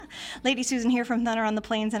Lady Susan here from Thunder on the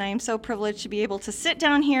Plains, and I am so privileged to be able to sit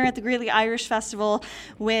down here at the Greeley Irish Festival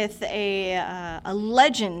with a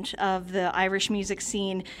legend of the Irish music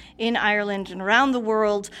scene in Ireland and around the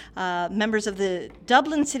world, members of the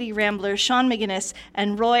Dublin City Ramblers, Sean McGuinness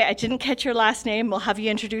and Roy. I didn't catch your last name. We'll have you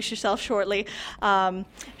introduce yourself shortly.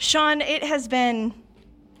 Sean, it has been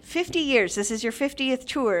 50 years. This is your 50th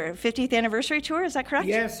tour, 50th anniversary tour, is that correct?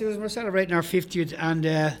 Yes, we're celebrating our 50th,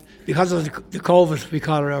 and because of the COVID, we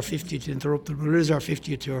call it our 50th interrupted, but it is our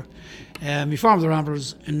 50th tour. We formed the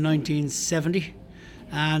Ramblers in 1970,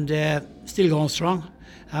 and still going strong.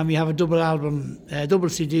 And we have a double album, double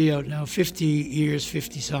CD out now, 50 years,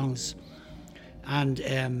 50 songs.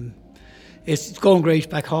 And it's going great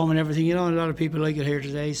back home and everything, you know, a lot of people like it here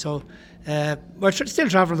today. So we're still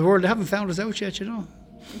travelling the world. They haven't found us out yet, you know.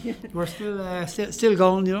 We're still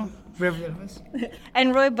going, you know, for every of us.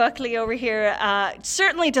 And Roy Buckley over here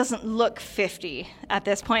certainly doesn't look 50 at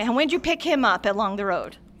this point. And when did you pick him up along the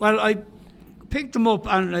road? Well, I picked him up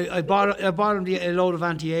and I bought him a load of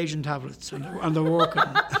anti-aging tablets, and they're working.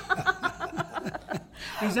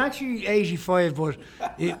 He's actually 85, but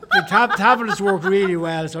the tablets work really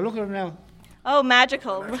well. So look at him now. Oh,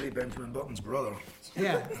 magical. Actually, Benjamin Button's brother.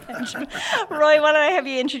 Yeah. Roy, why don't I have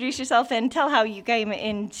you introduce yourself and tell how you came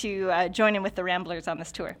into joining with the Ramblers on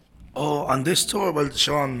this tour? Oh, on this tour, well,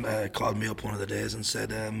 Sean called me up one of the days and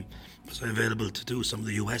said, was I available to do some of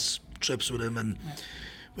the US trips with him? And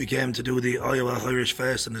we came to do the Iowa Irish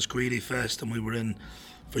Fest and this Greeley Fest, and we were in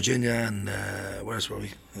Virginia and where else were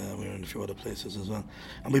we? We were in a few other places as well.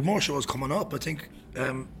 And we've more shows coming up. I think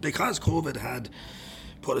because COVID had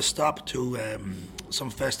put a stop to some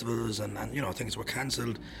festivals and you know, things were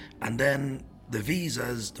cancelled, and then the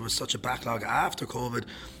visas, there was such a backlog after COVID.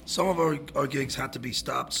 Some of our gigs had to be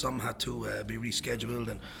stopped, some had to be rescheduled,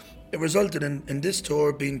 and it resulted in this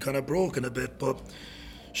tour being kind of broken a bit. But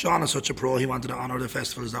Sean is such a pro, he wanted to honour the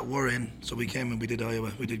festivals that we're in, so we came and we did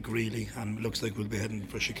Iowa, we did Greeley, and it looks like we'll be heading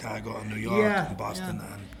for Chicago and New York and Boston.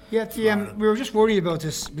 And we were just worried about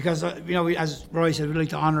this because you know, as Roy said, we like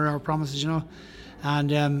to honour our promises, you know,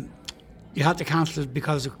 and you had to cancel it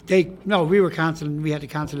because we were cancelling, we had to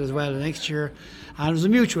cancel as well the next year, and it was a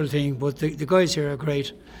mutual thing. But the guys here are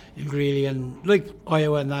great in Greeley, and like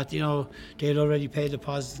Iowa and that, you know, they'd already paid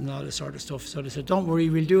deposits and all this sort of stuff, so they said, don't worry,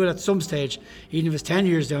 we'll do it at some stage, even if it's 10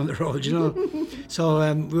 years down the road, you know.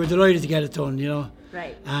 So we were delighted to get it done, you know.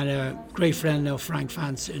 Right. And a great friend now, Frank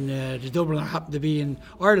Fance, in the Dublin, happened to be in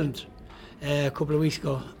Ireland a couple of weeks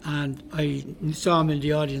ago, and I saw him in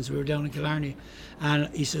the audience. We were down in Killarney,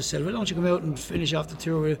 and he just said, well, don't you come out and finish off the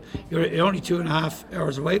tour? You're only 2.5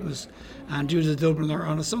 hours away from us, and do the Dublin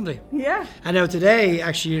on a Sunday. Yeah. And now today,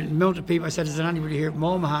 actually, the amount of people, I said, is there anybody here from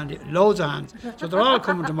Omaha? Loads of hands. So they're all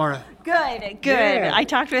coming tomorrow. Good. Yeah. I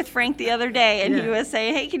talked with Frank the other day, and he was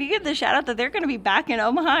saying, hey, can you give the shout out that they're going to be back in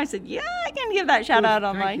Omaha? I said, yeah, I can give that shout out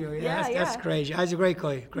online. Thank you. Yeah, that's great. He's a great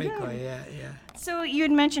guy. Yeah. So you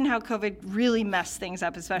had mentioned how COVID really messed things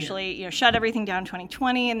up, especially, you know, shut everything down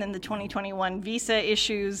 2020, and then the 2021 visa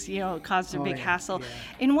issues, you know, caused a big hassle. Yeah.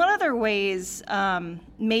 In what other ways,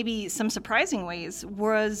 maybe some surprising ways,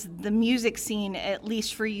 was the music scene, at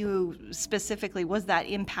least for you specifically, was that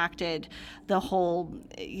impacted the whole,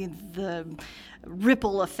 the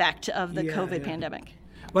ripple effect of the COVID pandemic?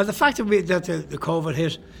 Well, the fact that the COVID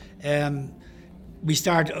hit, we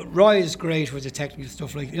started. Roy is great with the technical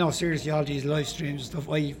stuff, like, you know, seriously, all these live streams and stuff.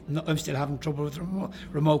 I'm still having trouble with the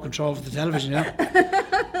remote control for the television, you know.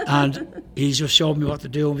 And he just showed me what to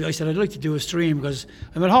do. I said I'd like to do a stream because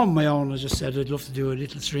I'm at home on my own. I just said I'd love to do a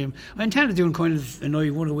little stream. I intended doing kind of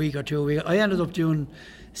one a week or two a week. I ended up doing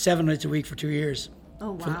 7 nights a week for 2 years.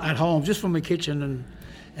 Oh, wow. At home, just from my kitchen.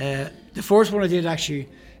 And the first one I did, actually,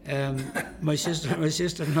 my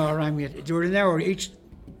sister-in-law rang me. They were an hour each.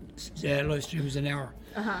 Live stream was an hour,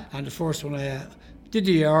 and the first one I did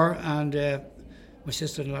the hour, and my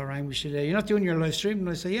sister-in-law rang me. She said, "You're not doing your live stream?" And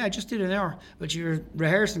I said, "Yeah, I just did an hour, but you're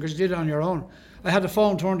rehearsing because you did it on your own." I had the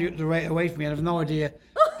phone turned away from me, and I have no idea.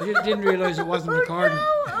 I didn't realise it wasn't recording.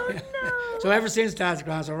 No. So ever since that's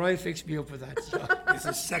gone, so Roy fixed me up with that. So. It's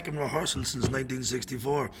his second rehearsal since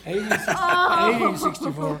 1964.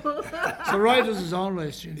 1864. So Roy does his own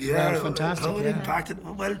live stream. Yeah, fantastic. How it impacted?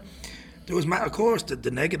 Well, there was, of course,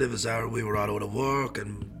 the negatives are we were all out of work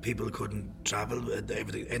and people couldn't travel.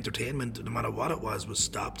 Everything, entertainment, no matter what it was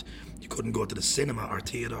stopped. You couldn't go to the cinema or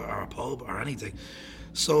theatre or a pub or anything.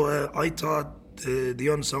 So I thought the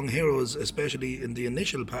unsung heroes, especially in the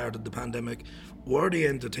initial part of the pandemic, were the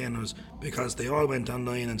entertainers, because they all went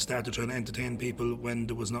online and started trying to entertain people when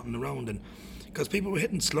there was nothing around. And because people were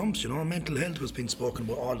hitting slumps, mental health was being spoken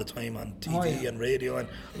about all the time on TV and radio, and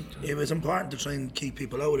it was important to try and keep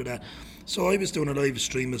people out of that. So I was doing a live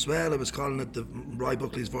stream as well. I was calling it the Roy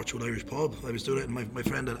Buckley's Virtual Irish Pub. I was doing it, and my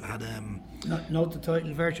friend had Note the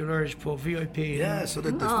title, Virtual Irish Pub, VIP. Yeah, so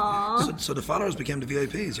the followers became the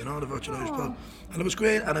VIPs, the Virtual Irish Pub. And it was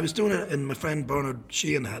great, and I was doing it, and my friend Bernard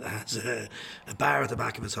Sheehan has a bar at the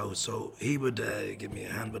back of his house, so he would give me a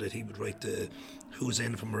hand with it. He would write who's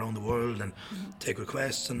in from around the world and take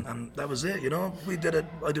requests, and that was it, We did it.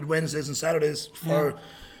 I did Wednesdays and Saturdays for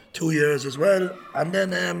 2 years as well, and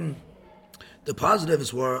then the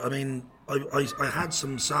positives were, I had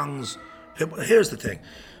some songs. Here's the thing.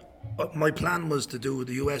 My plan was to do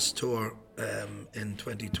the US tour in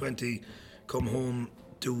 2020, come home,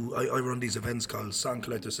 I run these events called Song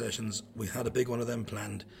Collector Sessions. We had a big one of them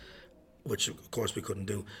planned, which of course we couldn't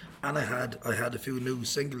do. And I had a few new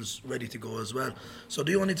singles ready to go as well. So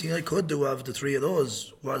the only thing I could do of the three of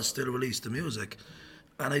those was still release the music.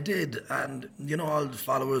 And I did, and all the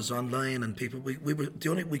followers online and people, we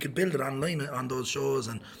could build it online on those shows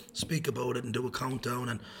and speak about it and do a countdown,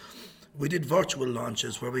 and we did virtual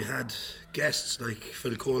launches where we had guests like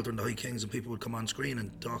Phil Coulter and the High Kings, and people would come on screen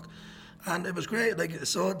and talk, and it was great.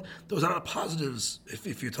 So there was a lot of positives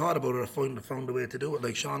if you thought about it or found a way to do it,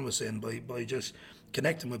 like Sean was saying, by just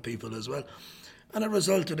connecting with people as well. And it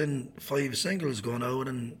resulted in 5 singles going out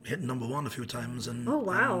and hitting number 1 a few times, and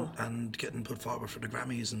and getting put forward for the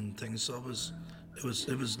Grammys and things. So it was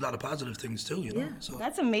a lot of positive things too, Yeah, So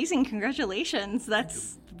that's amazing. Congratulations.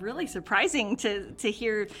 That's really surprising to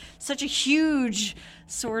hear such a huge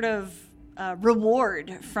sort of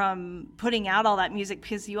reward from putting out all that music,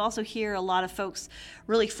 because you also hear a lot of folks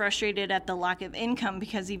really frustrated at the lack of income,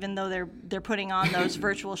 because even though they're putting on those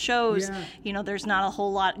virtual shows, there's not a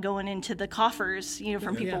whole lot going into the coffers,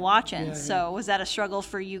 from people watching. So was that a struggle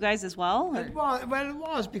for you guys as well? It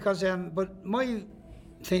was because but my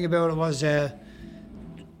thing about it was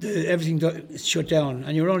everything shut down,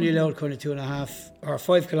 and you were only allowed kind of 2.5 or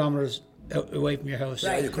 5 kilometres away from your house.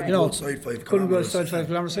 Right, you couldn't go outside 5 kilometres. Couldn't go outside 5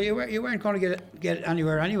 kilometres, so you weren't going to get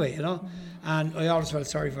anywhere anyway, And I always felt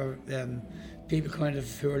sorry for people kind of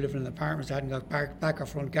who were living in apartments that hadn't got back or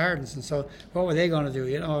front gardens, and so what were they going to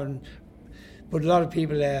do, but a lot of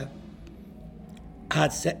people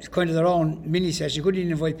had kind of their own mini session. You couldn't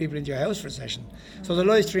even invite people into your house for a session. So the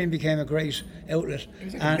live stream became a great outlet. It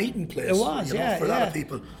was like a meeting place. It was, for a lot of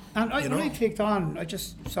people. And I clicked on, I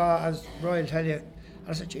just saw, as Roy will tell you,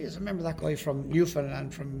 I said, geez, I remember that guy from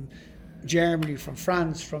Newfoundland, from Germany, from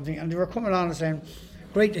France, and they were coming on and saying,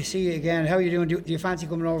 great to see you again, how are you doing? Do you fancy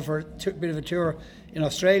coming over for a bit of a tour in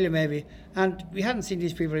Australia maybe? And we hadn't seen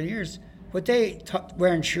these people in years. But they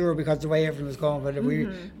weren't sure because the way everything was going. But we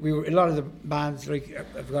were, a lot of the bands,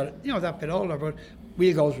 have got, that bit older, but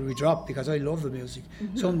we'll go till we drop, because I love the music.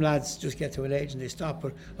 Some lads just get to an age and they stop,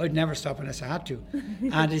 but I'd never stop unless I had to.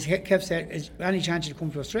 And they kept saying, is any chance you'd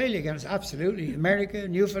come to Australia again? I said, absolutely. America,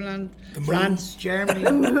 Newfoundland, France, Germany.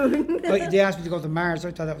 They asked me to go to Mars.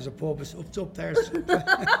 I thought that was a pub. It's up there.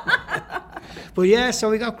 But so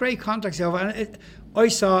we got great contacts over, and I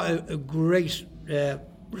saw a great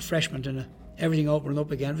refreshment in it. Everything opening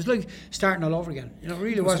up again. It was like starting all over again. It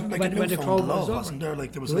really was. Like when the crowd was up. Wasn't there?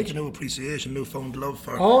 Like there was like a new appreciation, newfound love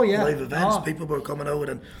for live events. People were coming out,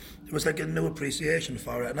 and it was like a new appreciation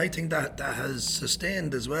for it. And I think that has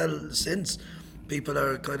sustained as well since. People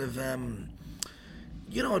are kind of,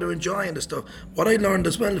 they're enjoying the stuff. What I learned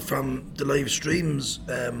as well from the live streams,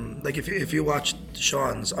 like if you watch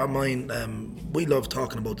Sean's or mine, we love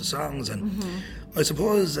talking about the songs, and I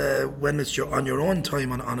suppose when it's on your own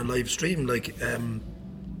time on a live stream, like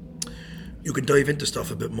you can dive into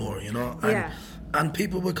stuff a bit more, and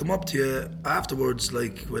people will come up to you afterwards,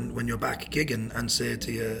 like when you're back gigging, and say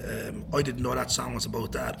to you, I didn't know that song was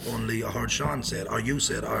about that, only I heard Sean say it, or you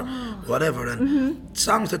said, or whatever. And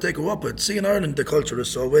songs that they grew up with. See, in Ireland the culture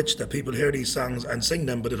is so rich that people hear these songs and sing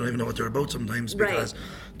them, but they don't even know what they're about sometimes, because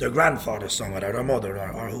their grandfather sung it, or their mother,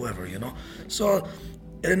 or whoever, So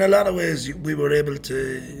in a lot of ways, we were able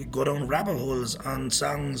to go down rabbit holes on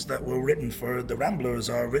songs that were written for the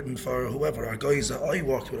Ramblers, or written for whoever, or guys that I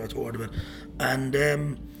worked with or toured with. And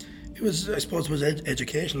it was, I suppose, it was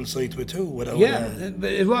educational side to it too. But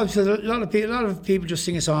it was. So a lot of people just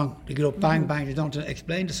sing a song. They get up, bang, bang. They don't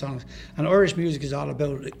explain the songs. And Irish music is all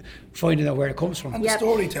about finding out where it comes from. And the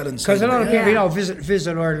storytelling. Because a lot of people,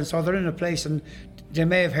 visit Ireland, so they're in a place and they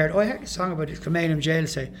may have heard, I heard a song about this, Kilmainham Jail,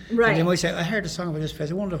 say. Right. And they might say, I heard a song about this place,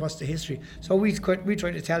 I wonder what's the history. So we try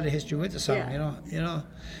to tell the history with the song, you know.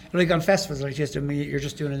 Like on festivals like this, you're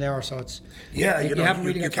just doing an hour, so it's... Yeah, you haven't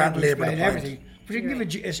really got time to explain everything. But you can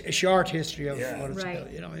give a short history of what it's Right.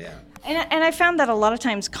 about, you know, And I found that a lot of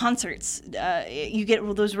times concerts, you get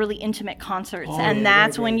those really intimate concerts, and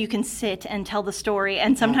that's when you can sit and tell the story.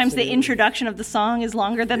 And sometimes the introduction of the song is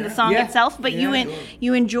longer than the song itself, but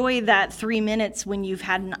you enjoy that 3 minutes when you've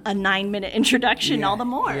had a 9-minute introduction all the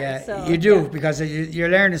more. Yeah, so, you do, because you're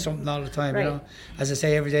learning something all the time, you know. As I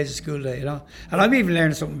say, every day is a school day, you know. And I'm even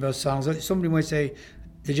learning something about songs. Somebody might say,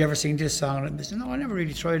 did you ever sing this song? And I said, no, I never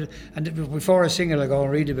really tried it. And before I sing it, I go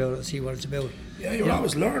and read about it and see what it's about. Yeah, you're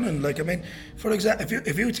always learning. Like, I mean, for example,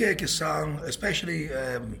 if you take a song, especially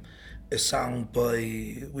a song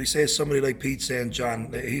by, we say somebody like Pete St.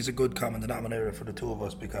 John, he's a good common denominator for the two of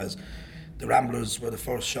us, because the Ramblers were the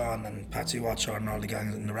first, Sean and Patsy Watchorn and all the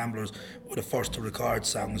gangs in the Ramblers were the first to record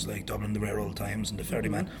songs like Dublin, the Rare Old Times and the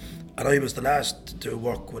Ferryman. And I was the last to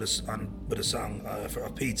work with a song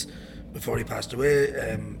of Pete's before he passed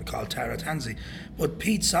away, called Tara Tansy. But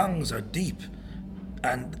Pete's songs are deep,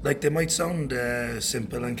 and like they might sound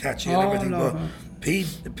simple and catchy and everything, but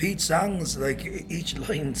Pete's songs, like each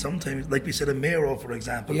line, sometimes, like we said in Mero, for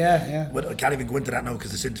example. But I can't even go into that now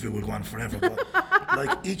because this interview will go on forever. But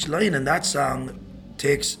like each line in that song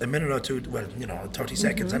takes a minute or two, 30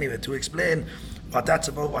 seconds anyway, to explain what that's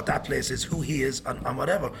about, what that place is, who he is, and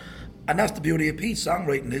whatever. And that's the beauty of Pete's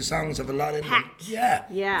songwriting. His songs have a lot in them.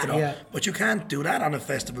 Yeah. But you can't do that on a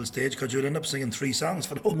festival stage, because you'll end up singing 3 songs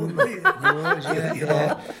for the whole night.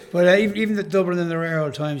 But even the Dublin and the Rare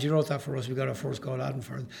Old Times, you wrote that for us. We got our first gold album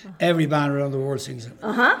for it. Every band around the world sings it.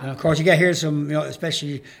 And of course, you get here some,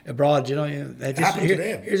 especially abroad.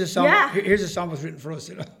 Here's a song. Here's a song was written for us.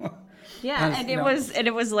 Yeah, and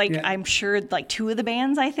it was like, I'm sure like 2 of the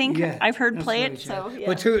bands I think I've heard play it. So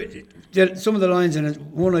But some of the lines in it,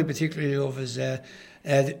 one I particularly love is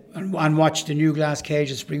and watch the new glass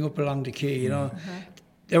cages spring up along the quay. You know,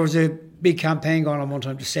 there was a big campaign going on one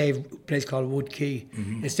time to save a place called Wood Quay.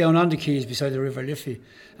 It's down on the quays beside the River Liffey,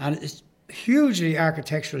 and it's hugely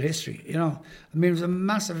architectural history. You know, I mean, it was a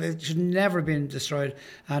massive. It should never have been destroyed.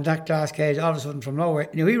 And that glass cage, all of a sudden, from nowhere.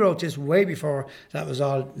 He wrote this way before that was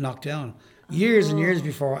all knocked down. Years and years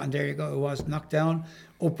before, and there you go. It was knocked down.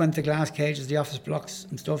 Up went the glass cages, the office blocks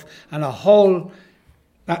and stuff, and a whole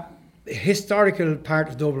historical part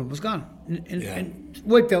of Dublin was gone, and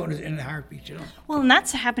wiped out in a heartbeat, you know. Well, and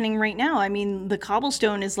that's happening right now. I mean, the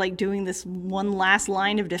cobblestone is like doing this one last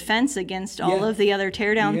line of defense against all of the other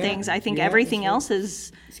teardown things. I think everything else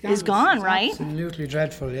is gone, right? Absolutely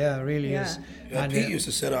dreadful. Yeah, it really is. Yeah, Pete used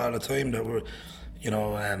to say all the time that we're,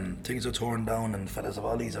 things are torn down and fellas have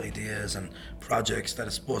all these ideas and projects that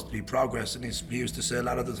are supposed to be progress, and he used to say a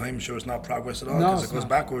lot of the time, sure, it's not progress at all, because it goes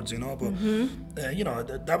backwards, but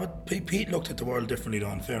Pete looked at the world differently,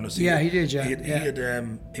 though, in fairness. He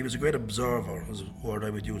did. He was a great observer, was a word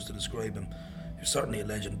I would use to describe him. He was certainly a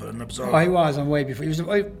legend, but an observer. Oh, he was, and way before.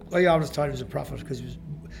 I always thought he was a prophet, because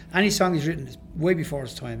any song he's written is way before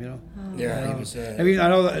his time, you know. He was. I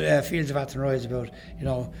know that Fields of Athenry is about,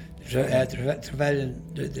 Trevelyan,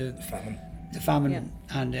 the famine,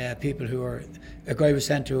 and people who were. A guy was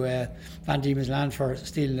sent to Van Diemen's Land for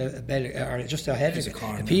stealing a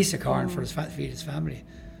piece of corn for feed his family.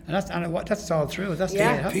 And that's all true. That's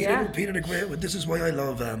Peter the Great. This is why I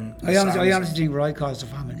love. I honestly think Roy caused the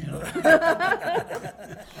famine. You know.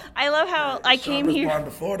 I love how I came here. Born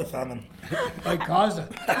before the famine. I caused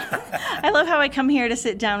it. I love how I come here to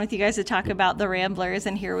sit down with you guys to talk about the Ramblers,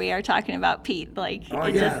 and here we are talking about Pete. Like,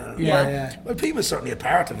 Well, Pete was certainly a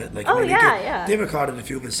part of it. Like, they recorded a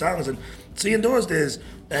few of his songs, and see, in those days,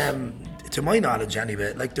 to my knowledge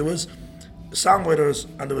anyway, like there was songwriters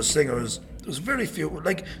and there was singers. There was very few,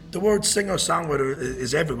 like the word singer-songwriter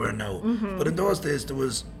is everywhere now, but in those days there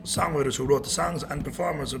was songwriters who wrote the songs and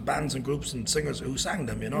performers of bands and groups and singers who sang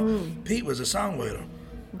them, you know. Pete was a songwriter,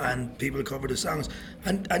 and people covered his songs,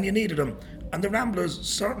 and you needed them. And the Ramblers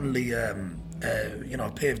certainly,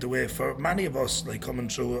 paved the way for many of us, like coming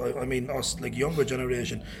through, I mean us, like younger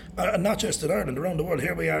generation, and not just in Ireland, around the world.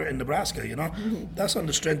 Here we are in Nebraska, you know. That's on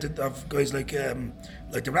the strength of guys like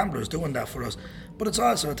the Ramblers doing that for us. But it's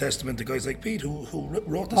also a testament to guys like Pete who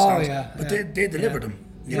wrote the songs, but they delivered them,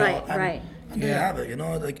 you know. And they have it, you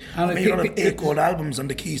know. Like, I mean, you have 8 gold albums and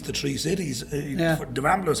the keys to 3 cities. The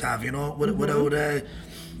Ramblers have, you know,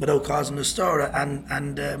 without causing a stir,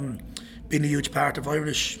 and being a huge part of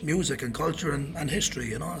Irish music and culture and history,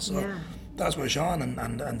 you know. So that's what Sean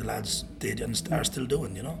and the lads did and are still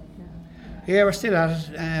doing, you know. Yeah, we're still at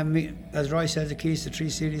it. As Roy said, the keys to 3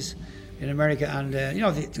 cities in America, and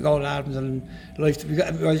the gold albums and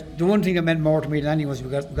the one thing that meant more to me than anything was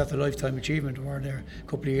we got the Lifetime Achievement Award there a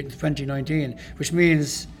couple of years, 2019, which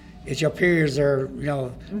means it's your peers are,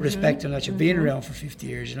 respecting that you've been around for 50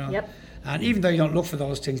 years, Yep. And even though you don't look for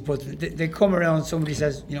those things, but they come around, somebody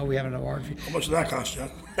says, we have an award for you. How much did that cost you?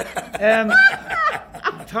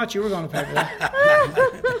 I thought you were going to pay for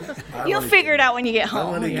that. You'll figure it out when you get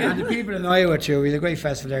home. And the people in Iowa too, we had a great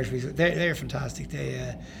festival there. They're fantastic.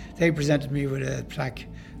 They presented me with a plaque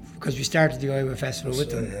because we started the Iowa Festival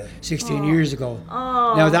with them 16 years ago.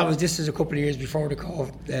 Now this is a couple of years before the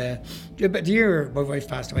COVID. But the year my wife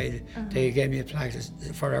passed away, they gave me a plaque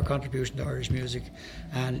for our contribution to Irish music.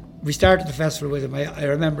 And we started the festival with them. I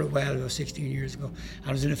remember it well. It was 16 years ago. And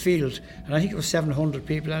I was in a field, and I think it was 700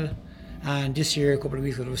 people at it. And this year, a couple of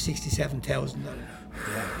weeks ago, there was 67,000 at it.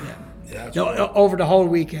 Yeah. Over the whole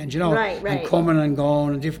weekend, Right. and coming and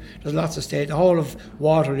going, and there's lots of state. The whole of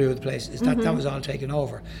Waterloo, the place, that was all taken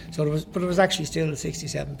over. So it was actually still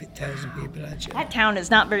 67,000 people that year. That town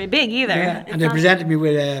is not very big either. Yeah. And they presented me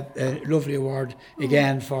with a lovely award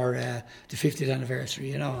again for the 50th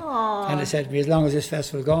anniversary. And they said to me, as long as this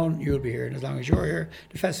festival is going, you'll be here, and as long as you're here,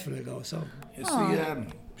 the festival will go. So you see,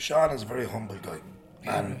 Sean is a very humble guy.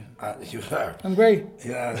 And you are. I'm great.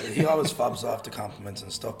 Yeah, he always fobs off the compliments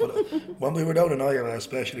and stuff. But when we were down in Iowa,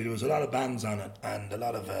 especially, there was a lot of bands on it and a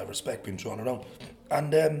lot of respect being thrown around.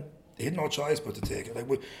 And he had no choice but to take it. Like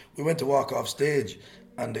we went to walk off stage,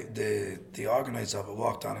 and the organizer of it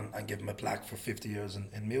walked on and gave him a plaque for 50 years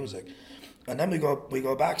in music. And then we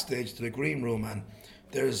go backstage to the green room, and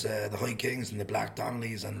there's the High Kings and the Black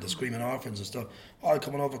Donnellys and the Screaming Orphans and stuff, all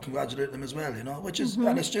coming over congratulating them as well, which is,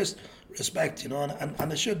 and it's just respect,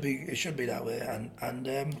 and it should be that way, and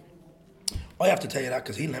I have to tell you that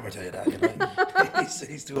because he'll never tell you that,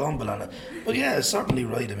 he's too humble on it. But yeah, it's certainly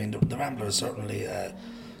right. I mean, the Ramblers certainly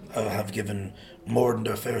have given more than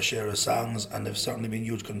their fair share of songs, and they've certainly been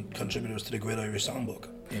huge contributors to the Great Irish Songbook,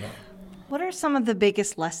 What are some of the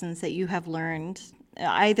biggest lessons that you have learned,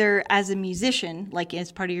 either as a musician, like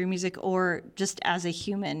as part of your music, or just as a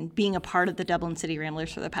human, being a part of the Dublin City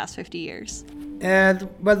Ramblers for the past 50 years?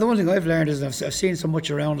 Well, the one thing I've learned is I've seen so much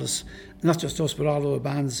around us, not just us, but all the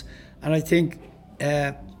bands, and I think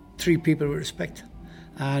treat people with respect.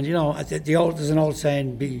 And there's an old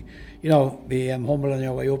saying: be humble on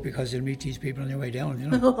your way up because you'll meet these people on your way down.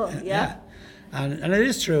 Yeah. And it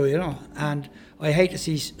is true, And I hate to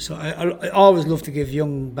see. So I always love to give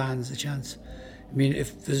young bands a chance. I mean,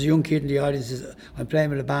 if there's a young kid in the audience says, I'm playing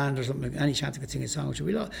with a band or something, any chance I could sing a song, which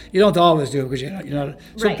you don't always do because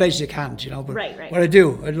some places you can't, but Right. what I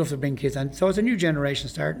do, I'd love to bring kids, and so it's a new generation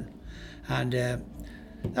starting, and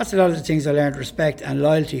that's a lot of the things I learned: respect and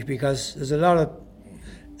loyalty, because there's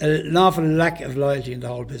an awful lack of loyalty in the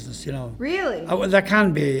whole business, Really? Well, there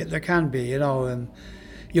can be,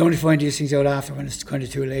 you only find these things out after when it's kind of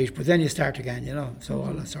too late, but then you start again, so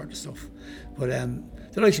all that sort of stuff. But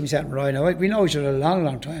the likes of myself and Ryan, now, we know each other a long,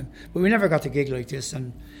 long time, but we never got a gig like this,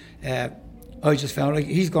 and I just found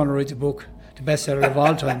he's going to write the book, the bestseller of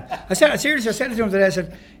all time. I said to him today, I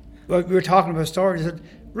said, well, we were talking about stories, I said,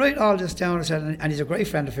 write all this down, I said, and he's a great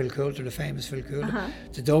friend of Phil Coulter, the famous Phil Coulter,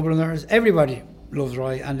 the Dubliners, everybody loves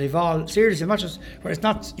Roy, and they've all, seriously, much as, where it's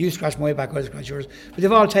not you scratch my back, I scratch yours, but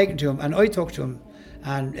they've all taken to him, and I took to him,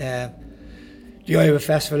 and the Iowa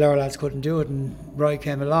Festival, our lads couldn't do it, and Roy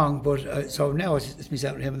came along, but so now it's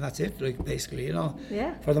myself and him, and that's it, basically,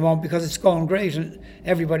 for the moment, because it's going great, and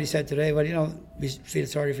everybody said today, well, we feel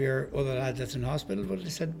sorry for your other lad that's in hospital, but they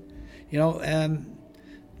said,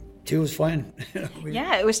 Two was fine.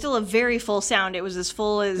 Yeah, it was still a very full sound. It was as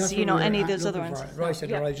full as any of those other ones. Roy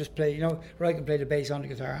said, "Roy, just play. Roy can play the bass on the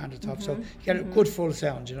guitar and the top, so you get a good full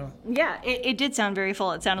sound. Yeah, it did sound very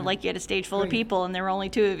full. It sounded like you had a stage full of people, and there were only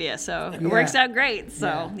two of you, so it works out great.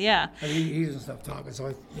 So yeah. And he doesn't stop talking,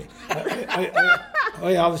 so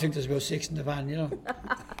I always think there's about six in the van,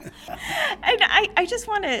 And I just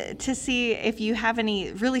wanted to see if you have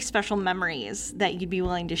any really special memories that you'd be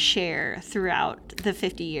willing to share throughout the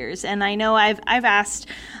 50 years. And I know I've asked,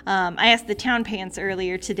 I asked the Town Pants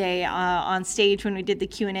earlier today on stage when we did the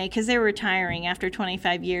Q&A, because they were retiring after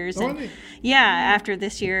 25 years. After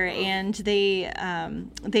this year, and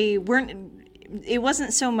they weren't. It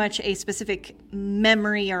wasn't so much a specific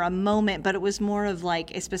memory or a moment, but it was more of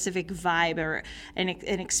like a specific vibe or an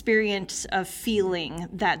experience of feeling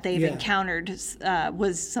that they've encountered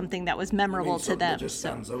was something that was memorable to them. That just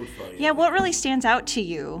stands out for you. Yeah, what really stands out to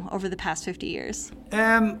you over the past 50 years?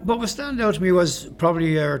 What was standing out to me was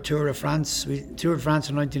probably our Tour de France. We toured France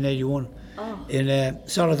in 1981 in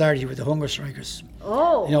solidarity with the hunger strikers.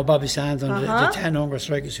 Bobby Sands and the 10 hunger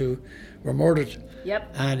strikers who were murdered.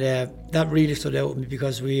 Yep. And that really stood out with me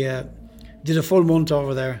because we did a full month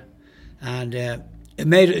over there, and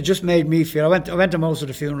it just made me feel. I went to most of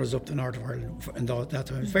the funerals up the north of Ireland in that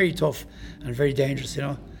time. It was very tough and very dangerous, you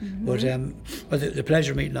know. Mm-hmm. But the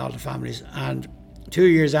pleasure of meeting all the families. And 2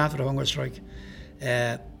 years after the hunger strike,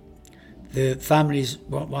 the families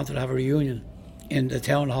wanted to have a reunion in the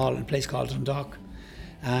town hall in a place called Dundalk,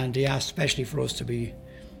 and they asked especially for us to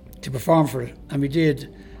perform for it, and we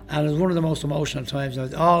did. And it was one of the most emotional times.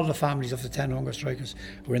 All the families of the 10 hunger strikers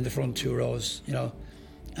were in the front 2 rows, you know.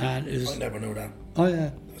 And it was, I never knew that. Oh yeah,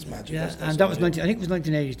 that was magic. Yeah, and that was I think it was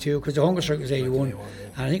 1982, because the hunger strike was 81, yeah.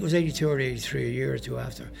 And I think it was 82 or 83, a year or two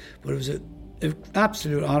after. But it was an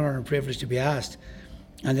absolute honour and privilege to be asked.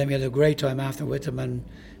 And then we had a great time after with them, and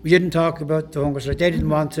we didn't talk about the hunger strike. They didn't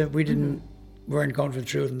want to. We didn't. Weren't going for the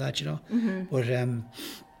truth and that, you know. Mm-hmm. But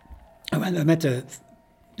I met the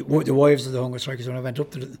wives of the hunger strikers when I went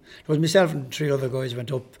up to it was myself and 3 other guys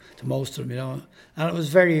went up to most of them, you know. And it was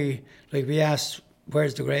very, like, we asked,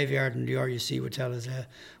 where's the graveyard? And the RUC would tell us,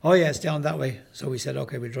 oh yeah, it's down that way. So we said,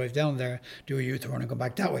 okay, we'll drive down there, do a U-turn and come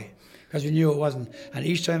back that way. Because we knew it wasn't. And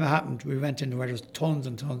each time it happened, we went into where there was tons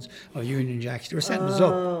and tons of Union Jacks. They were setting us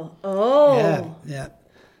up. Oh. Yeah.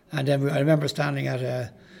 And then I remember standing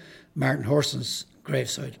at Martin Hurston's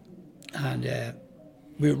graveside. And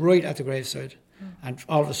we were right at the graveside. And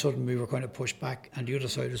all of a sudden we were kind of pushed back, and the other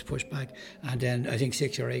side was pushed back. And then I think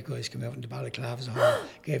 6 or 8 guys came out in the balaclavas and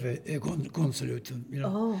gave a gun salute to them, you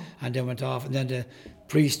know. And then went off. And then the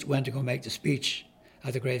priest went to go make the speech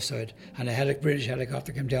at the graveside, and a British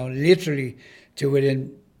helicopter came down literally to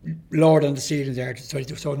within lower than the ceiling there,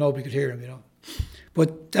 so nobody could hear him, you know.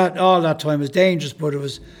 But all that time was dangerous, but it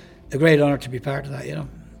was a great honour to be part of that, you know.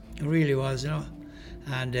 It really was, you know.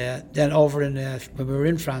 And then over in when we were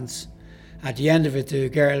in France, at the end of it, the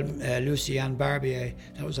girl Lucy Ann Barbier,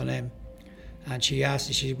 that was her name, and she asked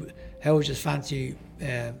me, how would you fancy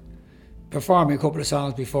performing a couple of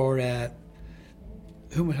songs before who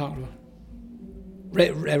am I talking about?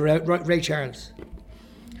 Ray Charles.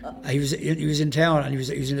 He was in town, and he was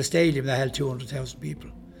in a stadium that held 200,000 people,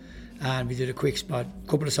 and we did a quick spot,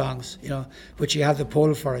 couple of songs, you know. But you had the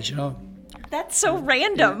pull for it, you know. That's so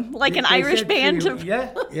random, like an Irish band.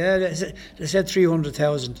 Yeah. They said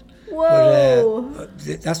 300,000. Whoa. But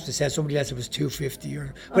that's what they said. Somebody else, it was 250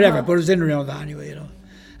 or whatever. But it was in around that anyway, you know.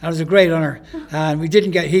 And it was a great honour. And we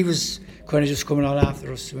didn't get. He was kind of just coming on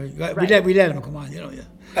after us. We let him come on, you know.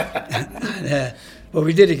 Yeah. But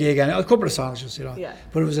we did a gig and a couple of songs, just, you know. Yeah.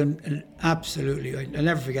 But it was an absolutely. I'll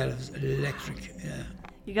never forget it. It was electric. Yeah.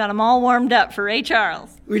 You got them all warmed up for Ray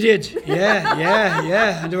Charles. We did,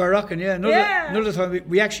 yeah, and they were rocking, yeah. Another time,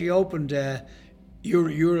 we actually opened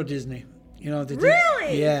Euro Disney, you know.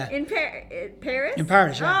 Really? Yeah. In Paris? In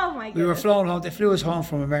Paris, yeah. Oh my goodness. We were flown home, they flew us home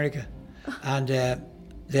from America, and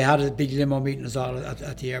they had a big limo meeting us all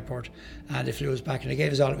at the airport, and they flew us back, and they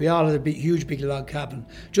gave us all, we all had a huge big log cabin,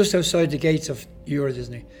 just outside the gates of Euro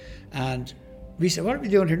Disney, and we said, what are we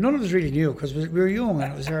doing here? None of us really knew, because we were young,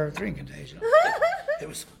 and it was our drinking days, you know. It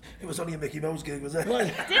was only a Mickey Mouse gig, was it?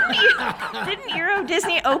 Didn't Euro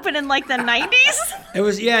Disney open in like the 90s? It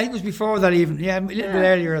was before that even. Yeah, a little bit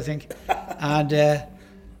earlier, I think. And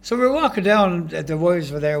so we were walking down, and the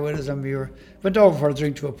wives were there with us, and we went over for a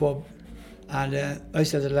drink to a pub. And I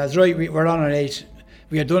said to the lads, right, we're on at 8.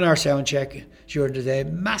 We had done our sound check during the day,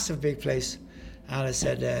 massive big place. And I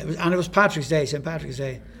said, it was Patrick's Day, St. Patrick's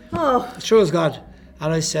Day. Oh. Sure as God.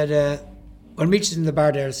 And I said, we'll meet you in the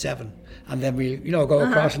bar there at 7. And then we, you know, go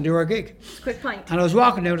across and do our gig. Quick point. And I was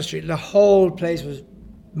walking down the street, and the whole place was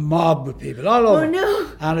mobbed with people all over. Oh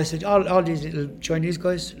no! And I said, all these little Chinese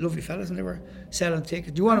guys, lovely fellas, and they were selling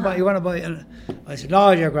tickets. Do you want to buy? You want to buy? And I said,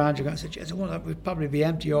 no, you're grand. I said, yes, we'd probably be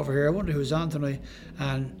empty over here. I wonder who's on tonight.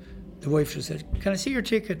 And the wife just said, can I see your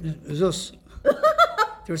ticket? And it was us. They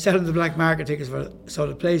were selling the black market tickets so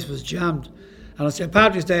the place was jammed. And on St.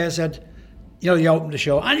 Patrick's Day, I said, you know, you opened the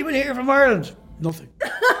show. Anybody here from Ireland? Nothing.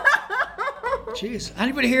 Jeez,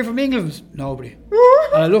 anybody here from England? Nobody.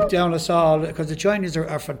 And I looked down, I saw, because the Chinese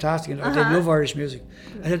are fantastic, and they love Irish music.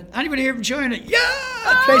 I said, anybody here from China?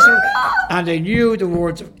 Yeah! And they knew the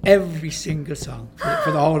words of every single song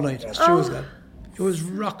for the whole night. It's true as that. It was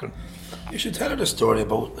rocking. You should tell her the story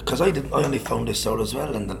about, because I only found this out as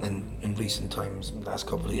well in recent times, in the last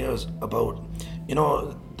couple of years, about, you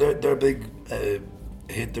know, their big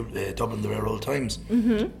hit Dublin, the Rare Old Times,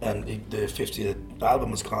 and the 50th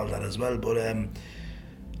album was called that as well. But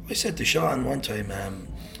I said to Sean one time,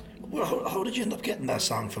 well, how did you end up getting that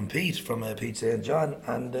song from Pete St. John?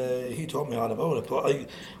 And he told me all about it, but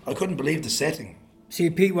I couldn't believe the setting. See,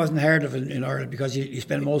 Pete wasn't heard of in Ireland because he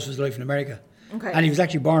spent most of his life in America. Okay. And he was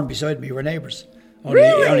actually born beside me. We were neighbours.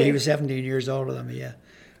 Really? Only he was 17 years older than me, yeah.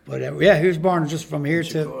 But yeah, he was born just from here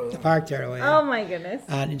to the park there away. Oh my goodness.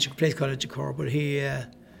 And in a place called Inchicore. But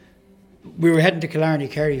we were heading to Killarney,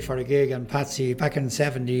 Kerry for a gig, and Patsy, back in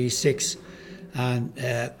 '76, and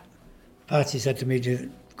Patsy said to me, the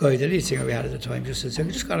guy, the lead singer we had at the time, just said,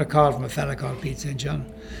 we just got a call from a fella called Pete St.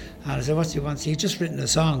 John. And I said, what's he wants? He's just written a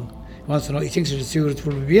song. He wants to know, he thinks it's a student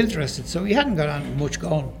would be interested. So he hadn't got on much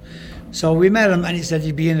going. So we met him, and he said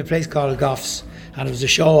he'd be in a place called Goff's, and there was a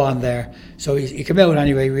show on there. So he came out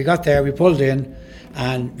anyway. We got there, we pulled in,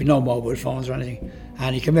 and we no mobile phones or anything.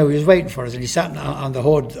 And he came out, he was waiting for us, and he sat on the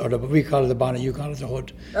hood, or we call it the bonnet, you call it the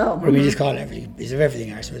hood. Oh, but we just call it everything. He's of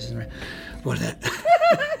everything, I suppose, isn't it? But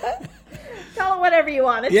call it whatever you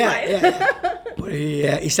want, it's fine. Yeah. But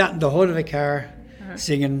he sat in the hood of a car,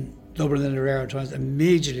 singing Dublin in the Rare Times.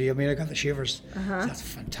 Immediately, I mean, I got the shivers. So that's a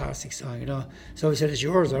fantastic song, you know. So he said, it's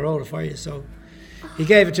yours, I wrote it for you. So he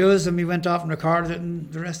gave it to us, and we went off and recorded it,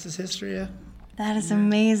 and the rest is history, yeah. That is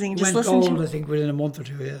amazing. Just went gold, I think, within a month or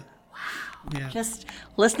two, yeah. Yeah. Just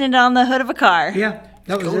listening on the hood of a car. Yeah,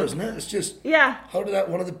 that was cool, it. Isn't it? It's just how did that,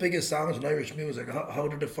 one of the biggest songs in Irish music, how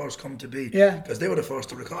did it first come to be? Yeah, because they were the first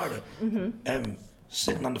to record it.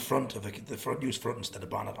 Sitting on the front of it, the front instead of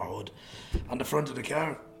bonnet or hood, on the front of the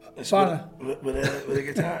car, with a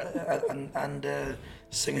guitar and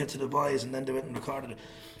singing it to the boys, and then they went and recorded it.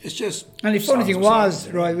 It's just. And the funny thing was,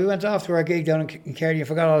 right, we went off to our gig down in Kerry and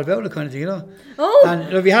forgot all about it, kind of thing, you know. Oh.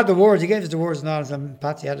 And we had the words. He gave us the words and all, and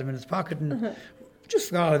Patsy had them in his pocket, and just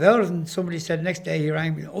forgot all about it. And somebody said next day, he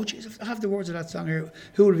rang me, oh jeez, I have the words of that song here.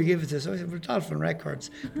 Who will we give it to? So I said, well, Dolphin Records.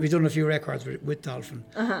 We've done a few records with Dolphin.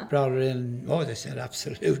 Brought it in. Oh, they said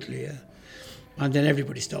absolutely, yeah. And then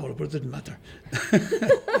everybody stole it, but it didn't matter.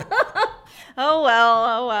 Oh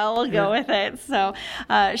well, we'll go with it. So,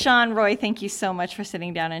 Sean, Roy, thank you so much for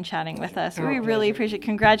sitting down and chatting with us. We really appreciate it.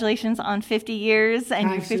 Congratulations on 50 years and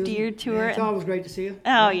your 50-year tour. Yeah, it's always great to see you.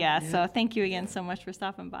 Oh, yeah. So thank you again so much for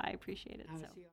stopping by. I appreciate it. So.